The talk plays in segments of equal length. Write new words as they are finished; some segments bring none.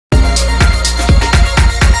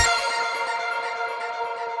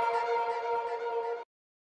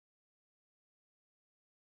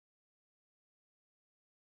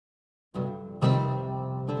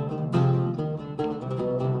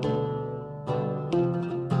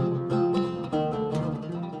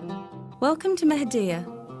Welcome to Mahdia,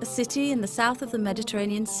 a city in the south of the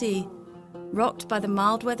Mediterranean Sea, rocked by the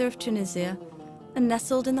mild weather of Tunisia and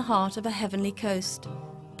nestled in the heart of a heavenly coast,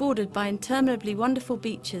 bordered by interminably wonderful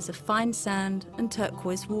beaches of fine sand and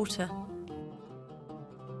turquoise water.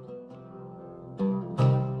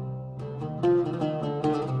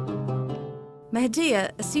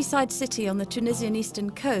 Mahdia, a seaside city on the Tunisian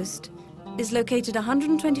eastern coast, is located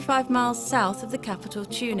 125 miles south of the capital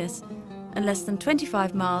Tunis and less than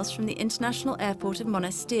 25 miles from the international airport of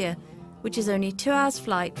Monastir, which is only 2 hours'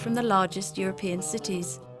 flight from the largest European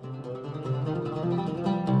cities.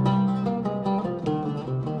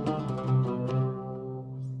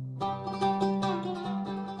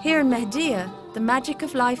 Here in Mahdia, the magic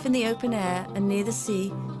of life in the open air and near the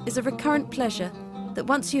sea is a recurrent pleasure that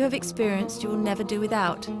once you have experienced you will never do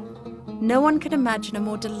without. No one can imagine a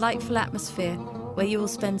more delightful atmosphere where you will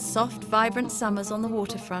spend soft, vibrant summers on the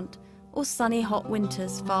waterfront or sunny, hot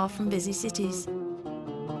winters far from busy cities.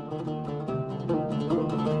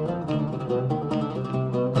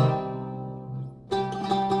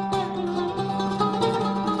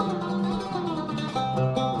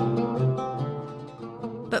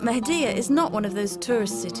 But Mahdia is not one of those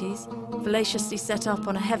tourist cities, fallaciously set up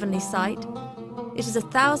on a heavenly site. It is a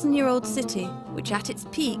 1,000-year-old city which at its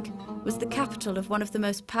peak was the capital of one of the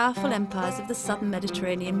most powerful empires of the southern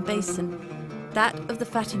Mediterranean basin, that of the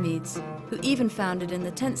Fatimids, who even founded in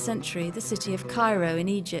the 10th century the city of Cairo in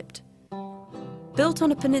Egypt. Built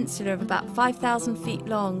on a peninsula of about 5,000 feet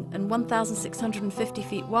long and 1,650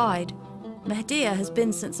 feet wide, Mahdia has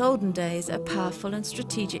been since olden days a powerful and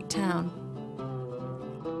strategic town.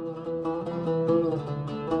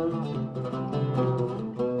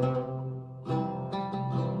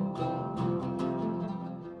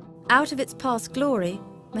 Out of its past glory,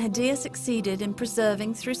 Mahdia succeeded in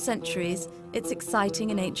preserving through centuries its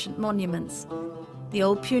exciting and ancient monuments. The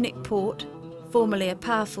old Punic port, formerly a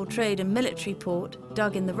powerful trade and military port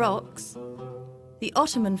dug in the rocks, the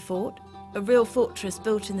Ottoman fort, a real fortress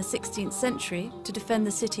built in the 16th century to defend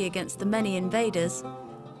the city against the many invaders,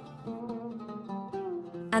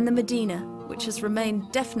 and the Medina, which has remained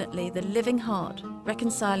definitely the living heart,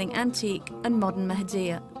 reconciling antique and modern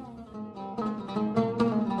Mahdia.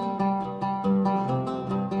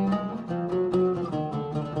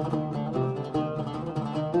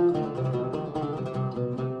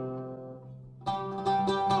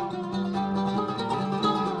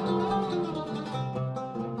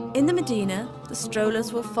 In the Medina, the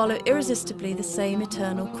strollers will follow irresistibly the same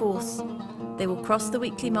eternal course. They will cross the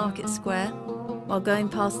weekly market square, while going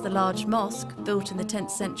past the large mosque built in the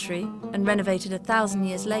 10th century and renovated 1,000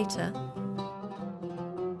 years later.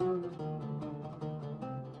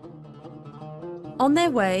 On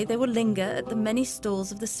their way, they will linger at the many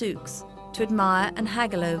stalls of the souks to admire and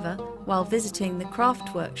haggle over while visiting the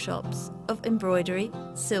craft workshops of embroidery,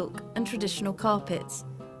 silk and traditional carpets,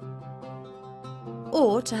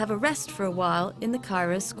 or to have a rest for a while in the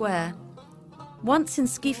Cairo square. Once in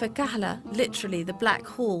Skifa Kahla, literally the Black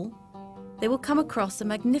Hall, they will come across a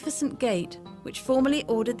magnificent gate which formerly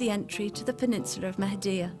ordered the entry to the peninsula of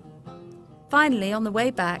Mahdia. Finally, on the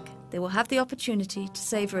way back, they will have the opportunity to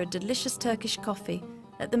savour a delicious Turkish coffee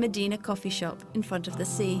at the Medina coffee shop in front of the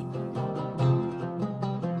sea.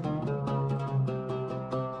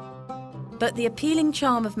 But the appealing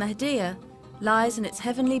charm of Mahdia lies in its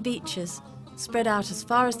heavenly beaches, spread out as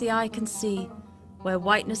far as the eye can see, where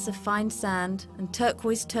whiteness of fine sand and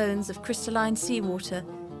turquoise tones of crystalline seawater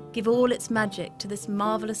give all its magic to this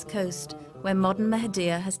marvellous coast where modern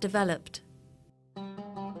Mahdia has developed.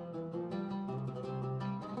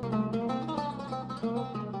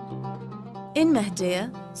 In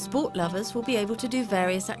Mahdia, sport lovers will be able to do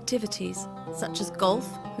various activities, such as golf,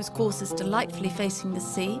 whose course is delightfully facing the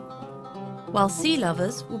sea, while sea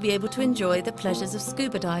lovers will be able to enjoy the pleasures of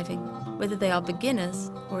scuba diving, whether they are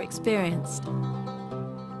beginners or experienced.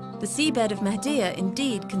 The seabed of Mahdia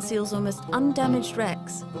indeed conceals almost undamaged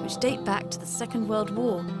wrecks, which date back to the Second World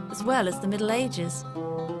War as well as the Middle Ages.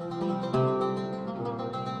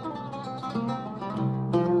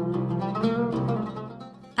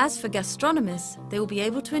 As for gastronomists, they will be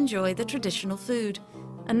able to enjoy the traditional food,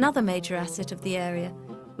 another major asset of the area,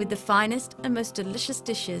 with the finest and most delicious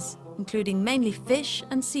dishes, including mainly fish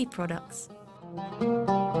and sea products.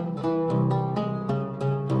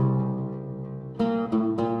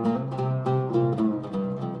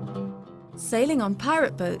 Sailing on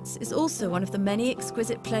pirate boats is also one of the many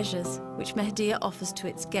exquisite pleasures which Mahdia offers to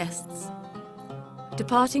its guests.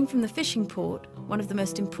 Departing from the fishing port, one of the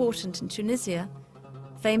most important in Tunisia,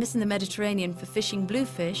 famous in the Mediterranean for fishing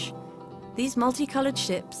bluefish, these multicoloured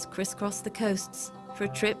ships crisscross the coasts for a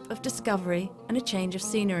trip of discovery and a change of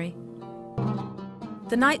scenery.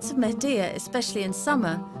 The nights of Mahdia, especially in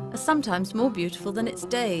summer, are sometimes more beautiful than its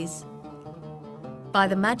days. By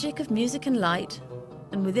the magic of music and light,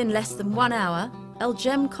 and within less than 1 hour, El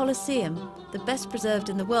Gem Colosseum, the best preserved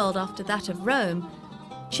in the world after that of Rome,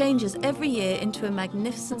 changes every year into a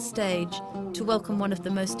magnificent stage to welcome one of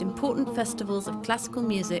the most important festivals of classical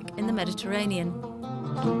music in the Mediterranean.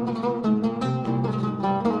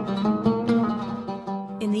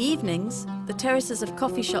 In the evenings, the terraces of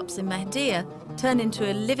coffee shops in Mahdia turn into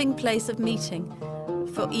a living place of meeting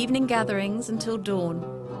for evening gatherings until dawn,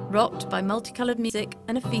 rocked by multicoloured music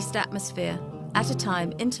and a feast atmosphere, at a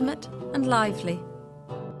time intimate and lively.